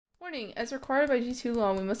Warning, as required by G2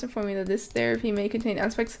 law, we must inform you that this therapy may contain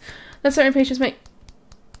aspects that certain patients may...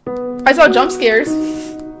 I saw jump scares.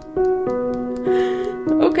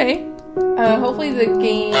 Okay. Hopefully the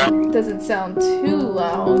game doesn't sound too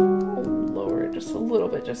loud. I'll lower it just a little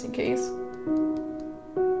bit just in case.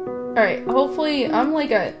 Alright, hopefully I'm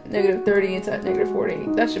like at -30, it's at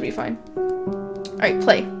 -40. That should be fine. Alright,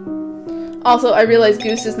 play. Also, I realize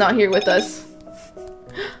Goose is not here with us.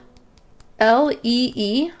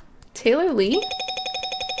 L-E-E? Taylor Lee?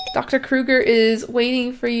 Dr. Krueger is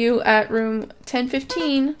waiting for you at room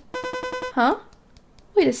 1015. Huh?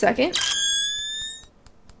 Wait a second.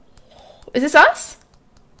 Is this us?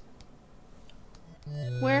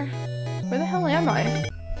 Where the hell am I?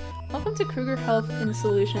 Welcome to Krueger Health and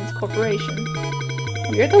Solutions Corporation.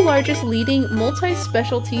 We are the largest leading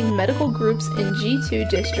multi-specialty medical groups in G2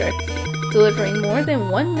 district, delivering more than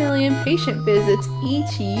 1 million patient visits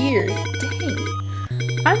each year. Dang.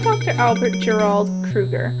 I'm Dr. Albert Gerald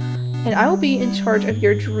Krueger, and I will be in charge of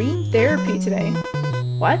your dream therapy today.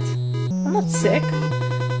 What? I'm not sick.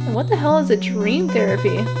 And what the hell is a dream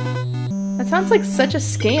therapy? That sounds like such a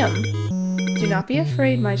scam. Do not be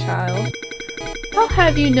afraid, my child. I'll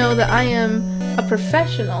have you know that I am a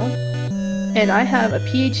professional, and I have a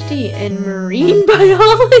PhD in marine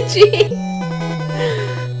biology.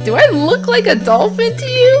 Do I look like a dolphin to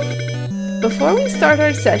you? Before we start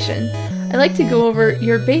our session, I'd like to go over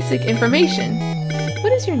your basic information.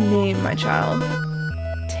 What is your name, my child?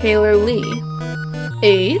 Taylor Lee.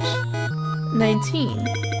 Age? 19.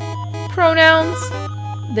 Pronouns?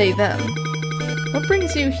 They, them. What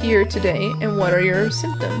brings you here today, and what are your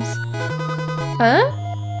symptoms? Huh?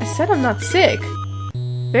 I said I'm not sick.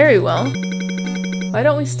 Very well. Why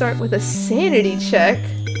don't we start with a sanity check?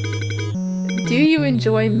 Do you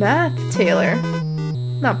enjoy math, Taylor?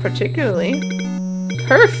 Not particularly.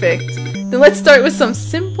 Perfect! Then let's start with some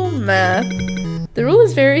simple math. The rule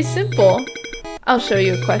is very simple. I'll show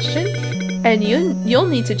you a question, and you'll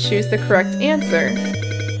need to choose the correct answer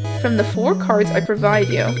from the 4 cards I provide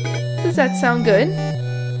you. Does that sound good?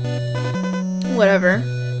 Whatever.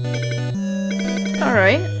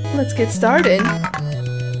 Alright, let's get started.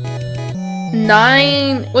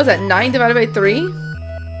 9... What was that? 9 divided by 3?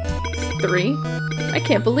 3? I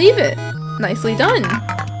can't believe it. Nicely done.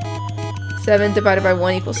 7 divided by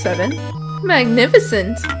 1 equals 7.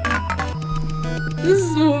 Magnificent. This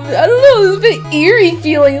is, I don't know, this is a bit eerie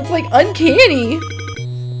feeling. It's like uncanny.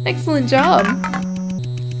 Excellent job.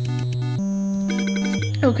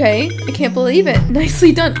 Okay, I can't believe it.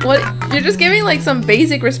 Nicely done. What? You're just giving like some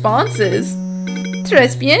basic responses.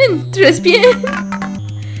 Très bien. Très bien.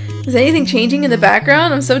 Is anything changing in the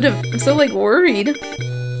background? I'm so like worried.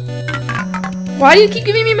 Why do you keep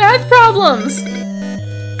giving me math problems?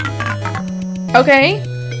 Okay.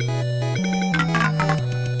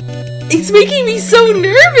 It's making me so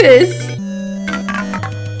nervous!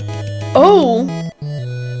 Oh.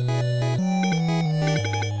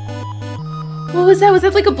 What was that? Was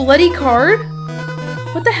that like a bloody card?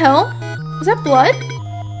 What the hell? Was that blood?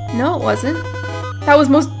 No, it wasn't.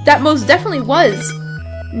 That most definitely was.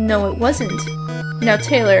 No, it wasn't. Now,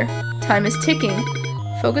 Taylor, time is ticking.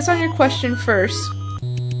 Focus on your question first.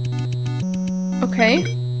 Okay.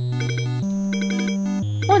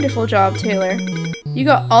 Wonderful job, Taylor. You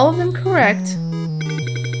got all of them correct.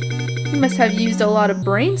 You must have used a lot of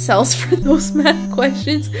brain cells for those math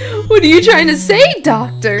questions. What are you trying to say,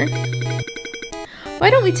 Doctor? Why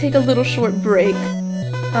don't we take a little short break?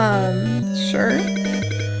 Sure.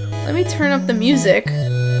 Let me turn up the music.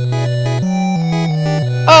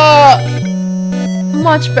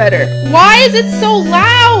 Much better. Why is it so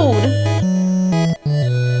loud?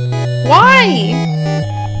 Why?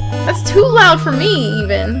 That's too loud for me,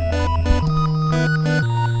 even.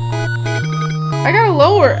 I gotta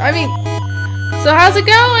lower. I mean, so how's it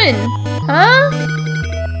going? Huh?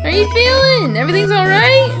 How are you feeling? Everything's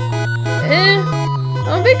alright?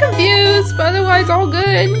 I'm a bit confused, but otherwise all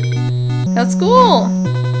good. How's school?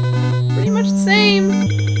 Pretty much the same.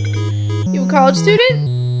 You a college student?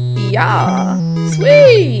 Yeah.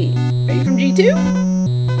 Sweet! Are you from G2?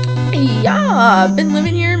 Yeah, I've been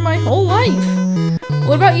living here my whole life.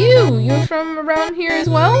 What about you? You're from around here as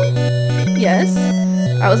well? Yes.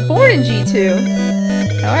 I was born in G2.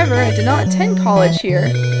 However, I did not attend college here.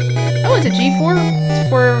 I went to G4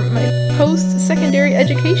 for my post-secondary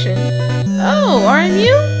education. Oh,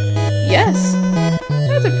 RMU? Yes.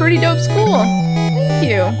 That's a pretty dope school. Thank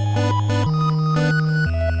you.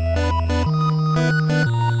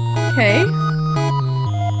 Okay.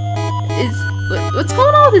 What's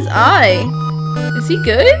going on with his eye? Is he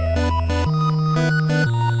good?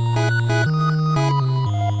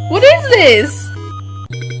 What is this?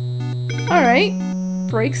 Alright,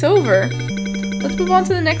 break's over. Let's move on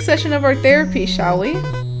to the next session of our therapy, shall we?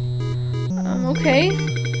 Okay,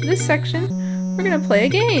 this section, we're gonna play a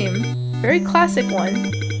game. Very classic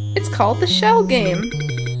one. It's called the shell game.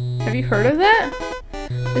 Have you heard of that?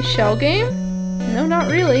 The shell game? No, not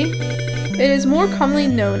really. It is more commonly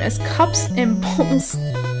known as cups and bowls.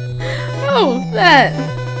 Oh, that!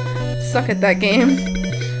 Suck at that game.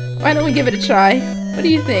 Why don't we give it a try? What do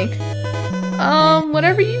you think?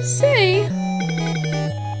 Whatever you say.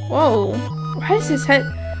 Whoa, why is his head?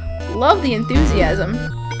 Love the enthusiasm.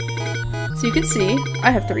 So you can see, I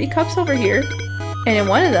have 3 cups over here, and in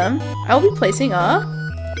one of them, I'll be placing a...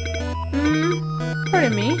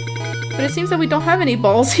 pardon me, but it seems that we don't have any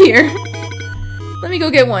balls here. Let me go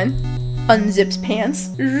get one. Unzips pants.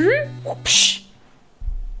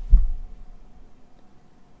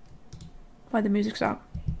 Why'd the music stop?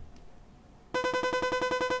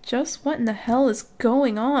 Just what in the hell is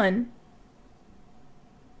going on?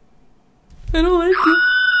 I don't like it.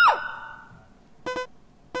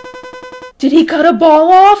 Did he cut a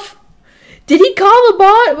ball off? Did he call a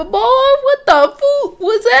ball off? What the fool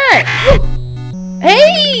was that?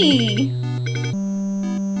 Hey!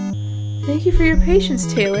 Thank you for your patience,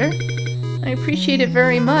 Taylor. I appreciate it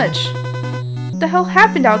very much. What the hell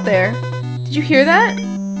happened out there? Did you hear that?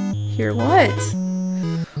 Hear what?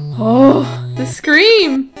 Oh, the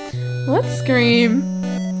scream! What scream?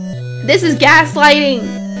 This is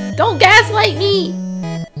gaslighting! Don't gaslight me!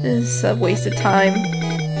 This is a waste of time.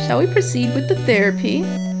 Shall we proceed with the therapy?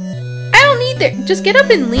 I don't need that! Just get up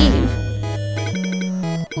and leave!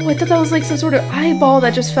 Oh, I thought that was like some sort of eyeball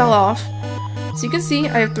that just fell off. So you can see,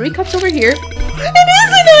 I have 3 cups over here. It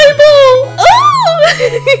is an eyeball! Oh!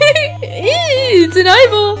 It's an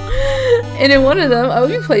eyeball! And in one of them, I will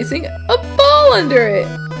be placing a ball under it.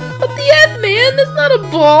 What the F, man? That's not a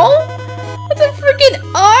ball! That's a freaking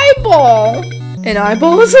eyeball! An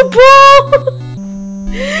eyeball is a ball!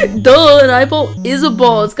 Duh, an eyeball is a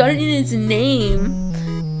ball. It's got it in its name.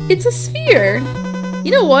 It's a sphere.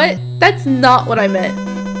 You know what? That's not what I meant.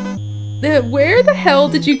 Where the hell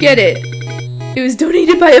did you get it? It was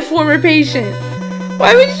donated by a former patient.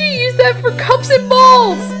 Why would you use that for cups and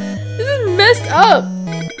balls? This is messed up.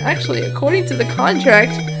 Actually, according to the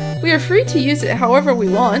contract, we are free to use it however we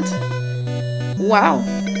want. Wow.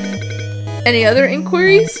 Any other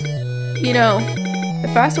inquiries? You know, the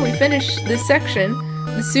faster we finish this section,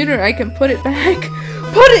 the sooner I can put it back.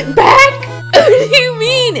 Put it back? What do you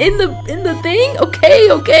mean? In the thing?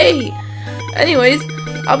 Okay. Anyways,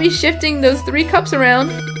 I'll be shifting those 3 cups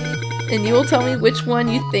around, and you will tell me which one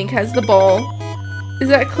you think has the ball. Is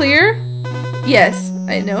that clear? Yes,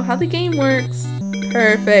 I know how the game works.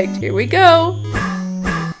 Perfect. Here we go.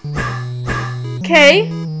 Okay,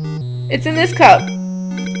 it's in this cup.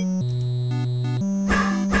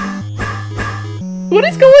 What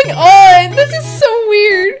is going on? This is so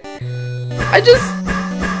weird.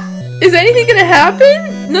 Is anything gonna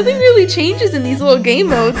happen? Nothing really changes in these little game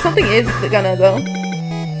modes. Something is gonna though.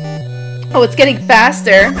 Oh, it's getting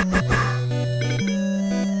faster.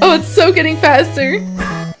 Oh, it's so getting faster.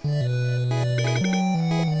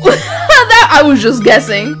 That I was just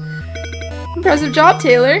guessing. Impressive job,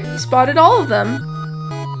 Taylor. You spotted all of them.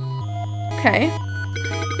 Okay.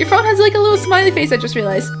 Your phone has like a little smiley face, I just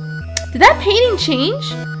realized. Did that painting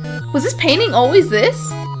change? Was this painting always this?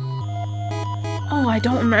 Oh, I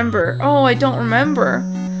don't remember.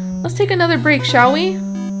 Let's take another break, shall we?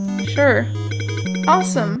 Sure.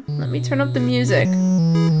 Awesome. Let me turn up the music.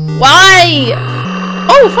 Why?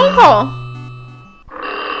 Oh, phone call!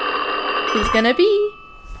 Who's gonna be?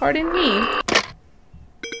 Pardon me.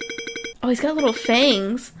 Oh, he's got little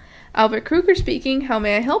fangs. Albert Krueger speaking. How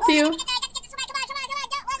may I help you?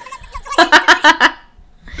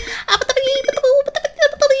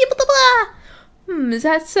 Is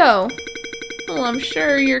that so? Well, I'm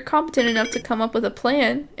sure you're competent enough to come up with a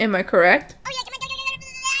plan. Am I correct?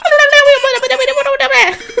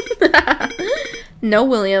 No,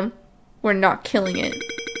 William. We're not killing it.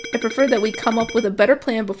 I prefer that we come up with a better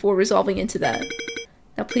plan before resolving into that.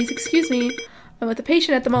 Now please excuse me. I'm with the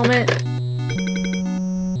patient at the moment.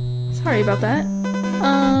 Sorry about that.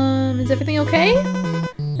 Is everything okay?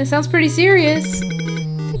 That sounds pretty serious.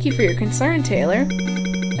 Thank you for your concern, Taylor.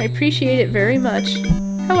 I appreciate it very much.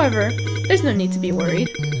 However, there's no need to be worried.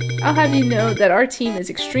 I'll have you know that our team is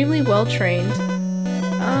extremely well trained.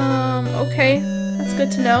 Okay. That's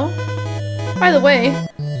good to know. By the way,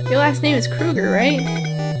 your last name is Krueger, right?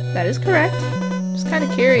 That is correct. Just kind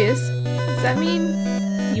of curious. Does that mean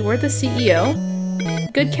you were the CEO?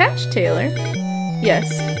 Good catch, Taylor.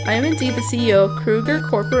 Yes, I am indeed the CEO of Krueger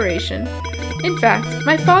Corporation. In fact,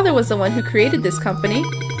 my father was the one who created this company.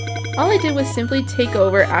 All I did was simply take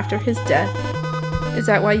over after his death. Is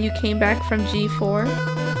that why you came back from G4?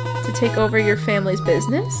 To take over your family's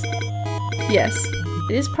business? Yes,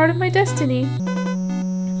 it is part of my destiny.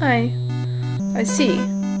 I see.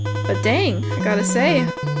 But dang, I gotta say,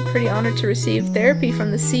 I'm pretty honored to receive therapy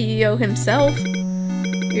from the CEO himself.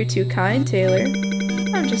 You're too kind, Taylor.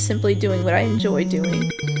 I'm just simply doing what I enjoy doing.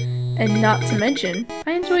 And not to mention,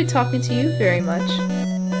 I enjoy talking to you very much.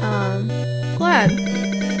 Glad.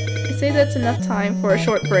 I say that's enough time for a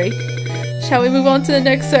short break. Shall we move on to the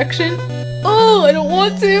next section? Oh, I don't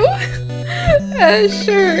want to!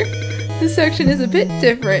 Sure. This section is a bit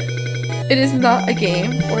different. It is not a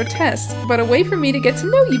game or a test, but a way for me to get to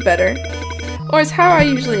know you better. Or as how I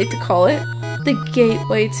usually like to call it, the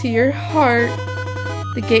gateway to your heart.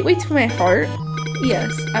 The gateway to my heart?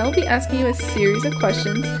 Yes, I will be asking you a series of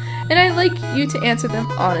questions, and I'd like you to answer them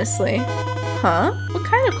honestly. Huh? What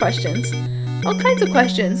kind of questions? All kinds of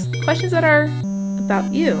questions. Questions that are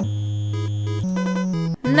about you.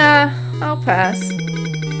 Nah, I'll pass.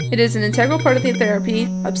 It is an integral part of the therapy.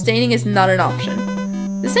 Abstaining is not an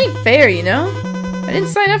option. This ain't fair, you know? I didn't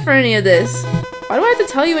sign up for any of this. Why do I have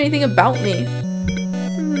to tell you anything about me?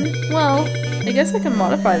 Well, I guess I can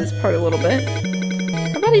modify this part a little bit.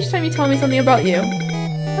 How about each time you tell me something about you,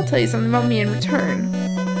 I'll tell you something about me in return.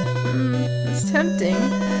 It's tempting.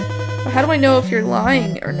 But how do I know if you're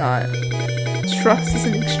lying or not? Trust is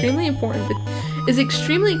extremely important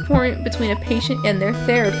between a patient and their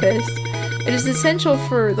therapist. It is essential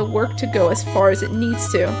for the work to go as far as it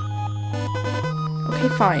needs to. Okay,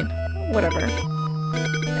 fine. Whatever.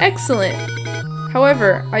 Excellent.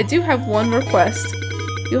 However, I do have one request.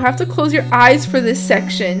 You'll have to close your eyes for this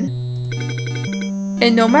section.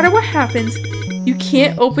 And no matter what happens, you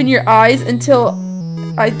can't open your eyes until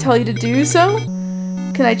I tell you to do so?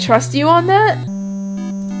 Can I trust you on that?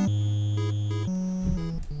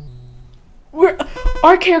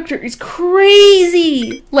 Our character is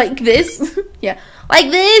crazy! Like this? Yeah. Like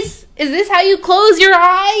this? Is this how you close your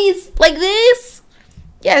eyes? Like this?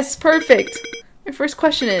 Yes, perfect. My first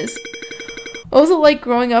question is, what was it like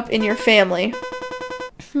growing up in your family?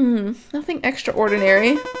 Nothing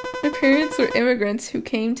extraordinary. My parents were immigrants who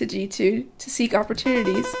came to G2 to seek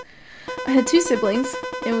opportunities. I had 2 siblings,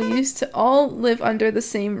 and we used to all live under the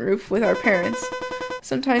same roof with our parents.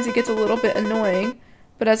 Sometimes it gets a little bit annoying,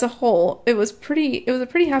 but as a whole, it was a pretty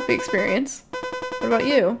happy experience. What about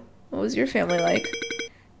you? What was your family like?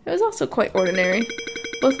 It was also quite ordinary.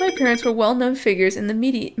 Both my parents were well-known figures in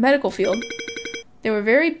the medical field. They were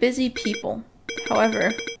very busy people.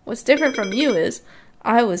 However, what's different from you is,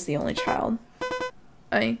 I was the only child.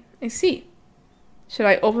 I see. Should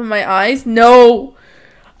I open my eyes? No!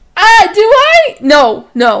 Do I? No.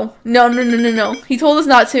 He told us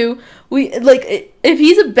not to. If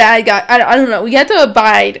he's a bad guy, I don't know. We have to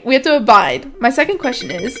abide. My second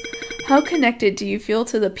question is, how connected do you feel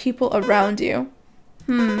to the people around you?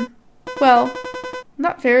 Well,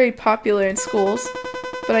 not very popular in schools,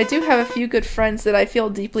 but I do have a few good friends that I feel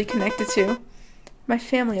deeply connected to. My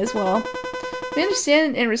family as well. We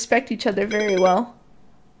understand and respect each other very well.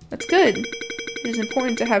 That's good. It is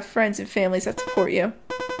important to have friends and families that support you.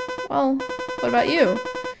 Well, what about you?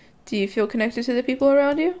 Do you feel connected to the people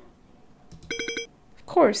around you? Of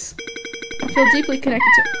course. I feel deeply connected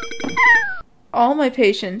to all my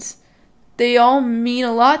patients. They all mean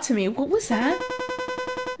a lot to me. What was that?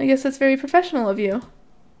 I guess that's very professional of you.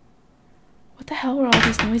 What the hell were all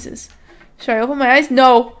these noises? Should I open my eyes?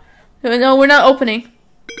 No, we're not opening.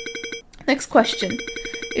 Next question.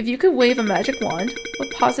 If you could wave a magic wand,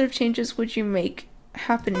 what positive changes would you make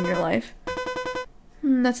happen in your life?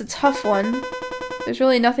 That's a tough one. There's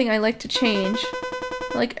really nothing I like to change.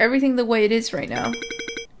 I like everything the way it is right now.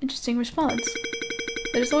 Interesting response.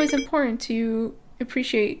 But it's always important to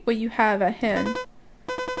appreciate what you have at hand.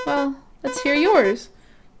 Well, let's hear yours.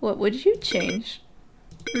 What would you change?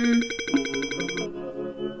 Did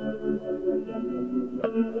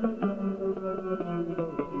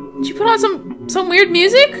you put on some weird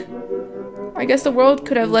music? I guess the world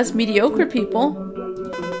could have less mediocre people.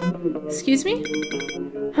 Excuse me?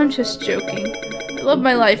 I'm just joking. I love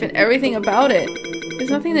my life and everything about it. There's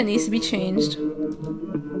nothing that needs to be changed.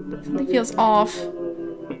 Something feels off.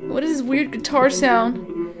 What is this weird guitar sound?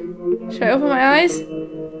 Should I open my eyes?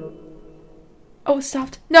 Oh, it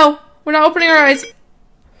stopped. No! We're not opening our eyes!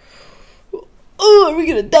 Oh, are we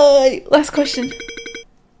gonna die? Last question.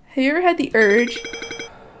 Have you ever had the urge?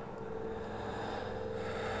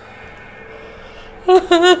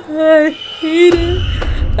 I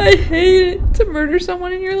hate it to murder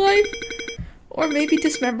someone in your life. Or maybe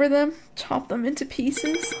dismember them, chop them into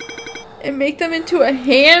pieces, and make them into a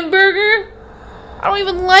hamburger? I don't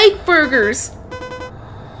even like burgers.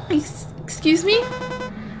 Excuse me?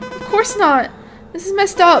 Of course not. This is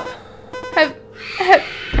messed up.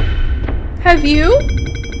 Have you?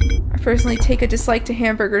 I personally take a dislike to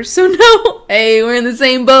hamburgers, so no. Hey, we're in the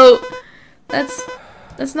same boat. That's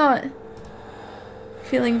not.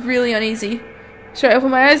 Feeling really uneasy. Should I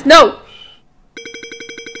open my eyes? No!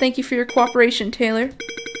 Thank you for your cooperation, Taylor.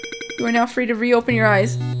 You are now free to reopen your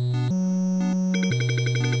eyes.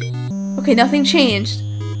 Okay, nothing changed.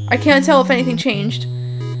 I can't tell if anything changed.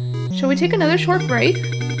 Shall we take another short break?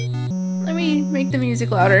 Let me make the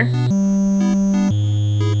music louder.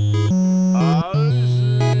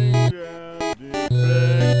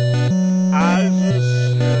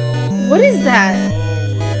 What is that?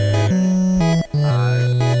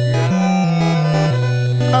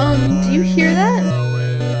 Do you hear that?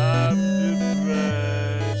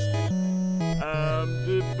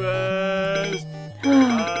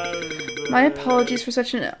 My apologies for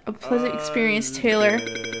such an unpleasant experience, Taylor.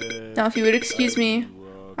 Now, if you would excuse me,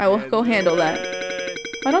 I will go handle that.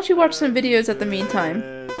 Why don't you watch some videos at the meantime?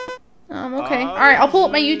 Okay. Alright, I'll pull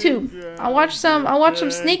up my YouTube. I'll watch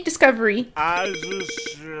some snake discovery.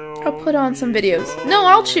 I'll put on some videos. No,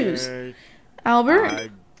 I'll choose.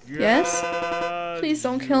 Albert? Yes? Please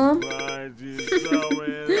don't kill him.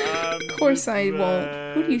 Of course I won't.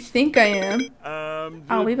 Who do you think I am?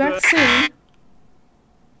 I'll be back soon.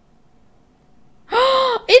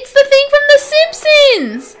 It's the thing from The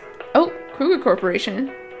Simpsons! Oh, Krueger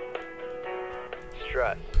Corporation.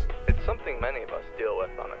 Stress. It's something many of us deal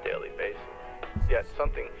with on a daily basis, yet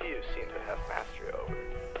something few seem to have mastery over.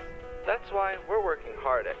 That's why we're working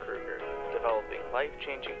hard at Krueger, developing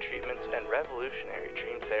life-changing treatments and revolutionary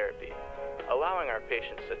dream therapy, allowing our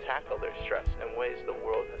patients to tackle their stress in ways the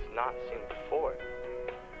world has not seen before.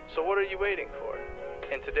 So what are you waiting for?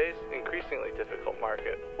 In today's increasingly difficult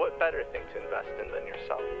market, what better thing to invest in than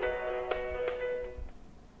yourself?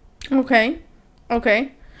 Okay.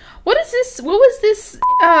 Okay. What is this? What was this?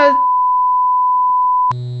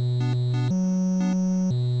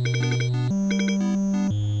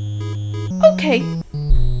 Okay.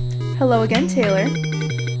 Hello again, Taylor.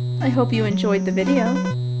 I hope you enjoyed the video.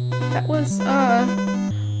 That was,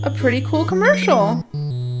 a pretty cool commercial.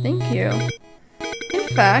 Thank you. In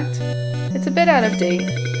fact, it's a bit out of date.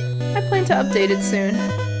 I plan to update it soon.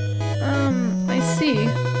 I see.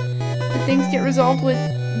 Did things get resolved with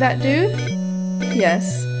that dude?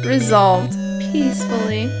 Yes, resolved.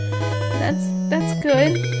 Peacefully. That's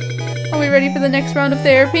good. Are we ready for the next round of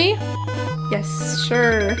therapy? Yes,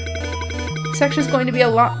 sure. This section's going to be a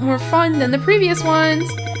lot more fun than the previous ones.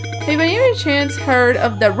 Have you by any chance heard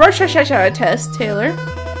of the Rorschach test, Taylor?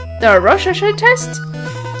 The Rorschach test?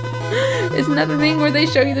 Isn't that the thing where they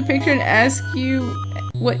show you the picture and ask you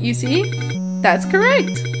what you see? That's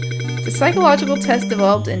correct! It's a psychological test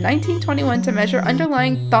developed in 1921 to measure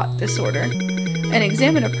underlying thought disorder and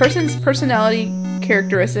examine a person's personality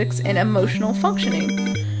characteristics and emotional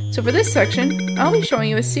functioning. So for this section, I'll be showing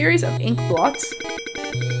you a series of ink blots,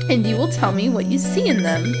 and you will tell me what you see in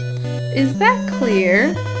them. Is that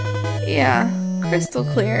clear? Yeah, crystal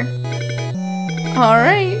clear.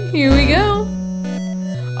 Alright, here we go.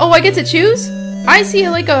 Oh, I get to choose? I see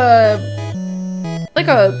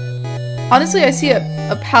honestly, I see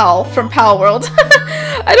a pal from Pal World.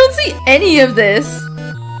 I don't see any of this.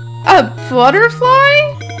 A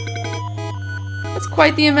butterfly? That's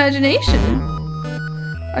quite the imagination.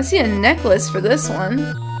 I see a necklace for this one.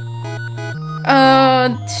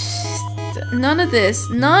 None of this.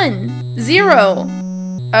 None. Zero.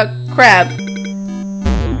 A crab.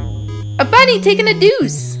 A bunny taking a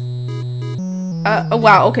deuce. Oh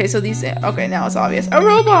wow, okay, so these, okay, now it's obvious. A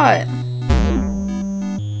robot!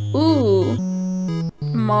 Ooh.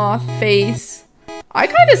 Moth face. I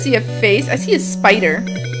kind of see a face. I see a spider.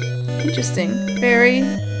 Interesting. Very,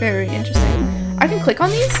 very interesting. I can click on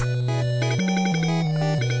these?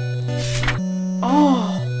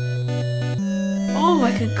 Oh. Oh,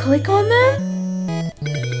 I can click on them?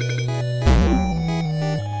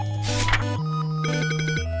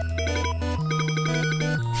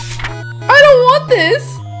 This?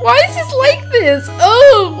 Why is this like this?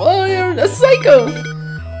 Oh, you're a psycho.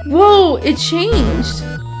 Whoa, it changed.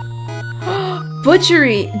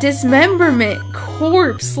 Butchery, dismemberment,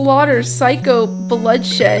 corpse, slaughter, psycho,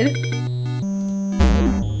 bloodshed.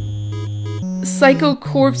 Psycho,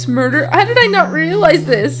 corpse, murder. How did I not realize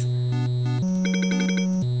this?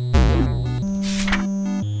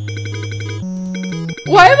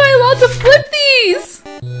 Why am I allowed to flip these?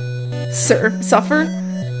 Suffer.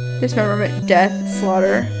 Dismemberment, death,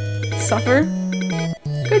 slaughter, suffer.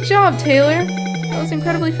 Good job, Taylor. That was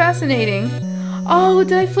incredibly fascinating. Oh,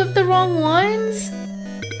 did I flip the wrong ones?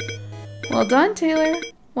 Well done, Taylor.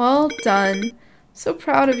 Well done. So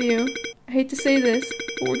proud of you. I hate to say this,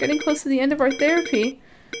 but we're getting close to the end of our therapy.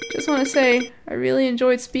 Just want to say, I really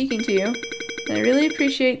enjoyed speaking to you, and I really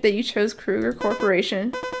appreciate that you chose Krueger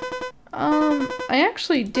Corporation. I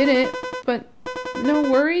actually didn't, but no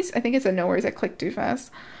worries. I think it said no worries. I clicked too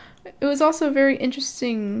fast. It was also a very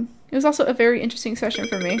interesting session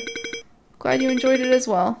for me. Glad you enjoyed it as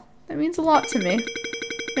well. That means a lot to me.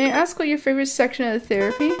 May I ask what your favorite section of the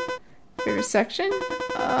therapy? Favorite section?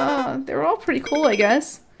 They were all pretty cool, I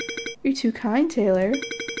guess. You're too kind, Taylor.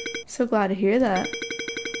 So glad to hear that.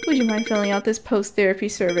 Would you mind filling out this post-therapy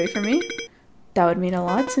survey for me? That would mean a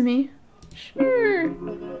lot to me. Sure.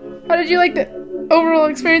 How did you like the overall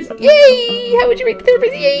experience? Yay! How would you rate the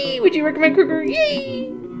therapist? Yay! Would you recommend Krueger? Yay!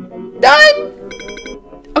 Done!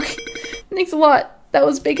 Okay. Thanks a lot. That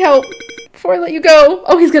was big help. Before I let you go.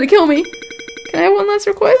 Oh, he's gonna kill me. Can I have one last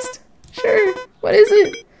request? Sure. What is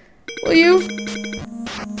it? Will you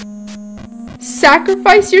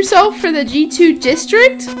sacrifice yourself for the G2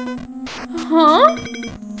 district? Huh?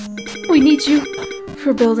 We need you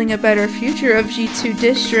for building a better future of G2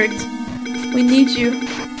 district. We need you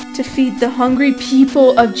to feed the hungry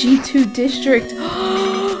people of G2 district.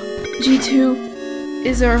 G2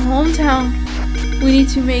 is our hometown. We need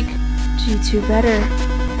to make G2 better.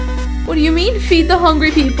 What do you mean, feed the hungry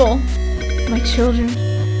people? My children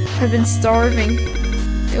have been starving.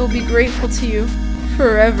 They will be grateful to you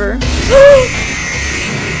forever.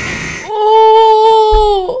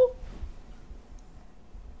 Oh!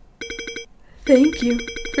 Thank you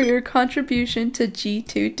for your contribution to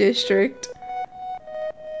G2 District.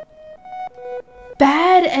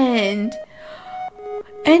 Bad end.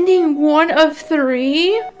 Ending 1 of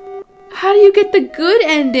 3? How do you get the good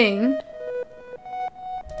ending?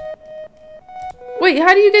 Wait,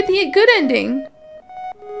 how do you get the good ending?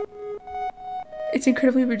 It's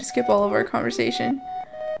incredibly rude to skip all of our conversation.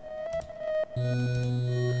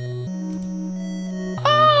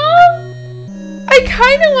 I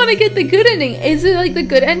kind of want to get the good ending. Is it like the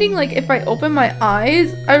good ending? Like if I open my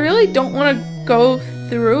eyes? I really don't want to go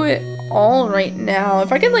through it all right now.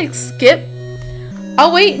 If I can like skip,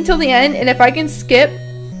 I'll wait until the end. And if I can skip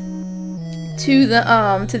to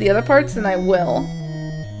the other parts, then I will.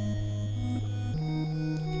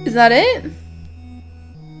 Is that it?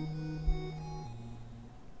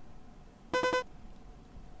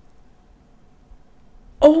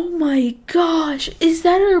 Oh my gosh, is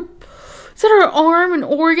that her arm and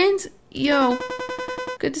organs? Yo,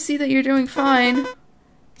 good to see that you're doing fine.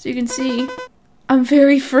 So you can see, I'm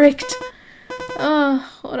very fricked.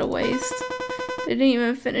 What a waste. I didn't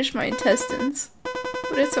even finish my intestines.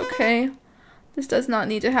 But it's okay. This does not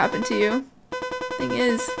need to happen to you. Thing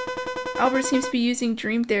is, Albert seems to be using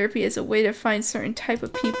dream therapy as a way to find certain type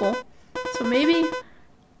of people. So maybe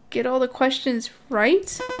get all the questions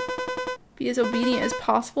right? Be as obedient as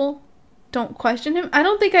possible. Don't question him. I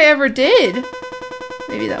don't think I ever did.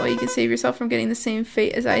 Maybe that way you can save yourself from getting the same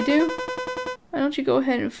fate as I do. Why don't you go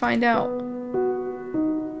ahead and find out?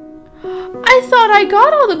 I thought I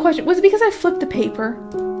got all the questions. Was it because I flipped the paper?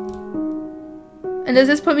 And does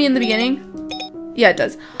this put me in the beginning? Yeah, it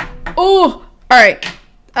does. Oh, alright.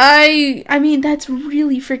 I mean, that's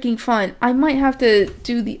really freaking fun. I might have to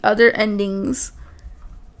do the other endings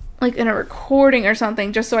like in a recording or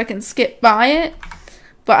something just so I can skip by it.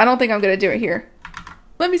 But I don't think I'm gonna do it here.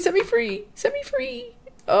 Set me free. Set me free.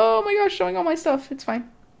 Oh my gosh, showing all my stuff. It's fine.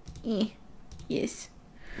 Yes.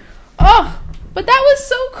 Oh, but that was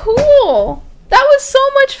so cool. That was so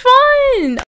much fun.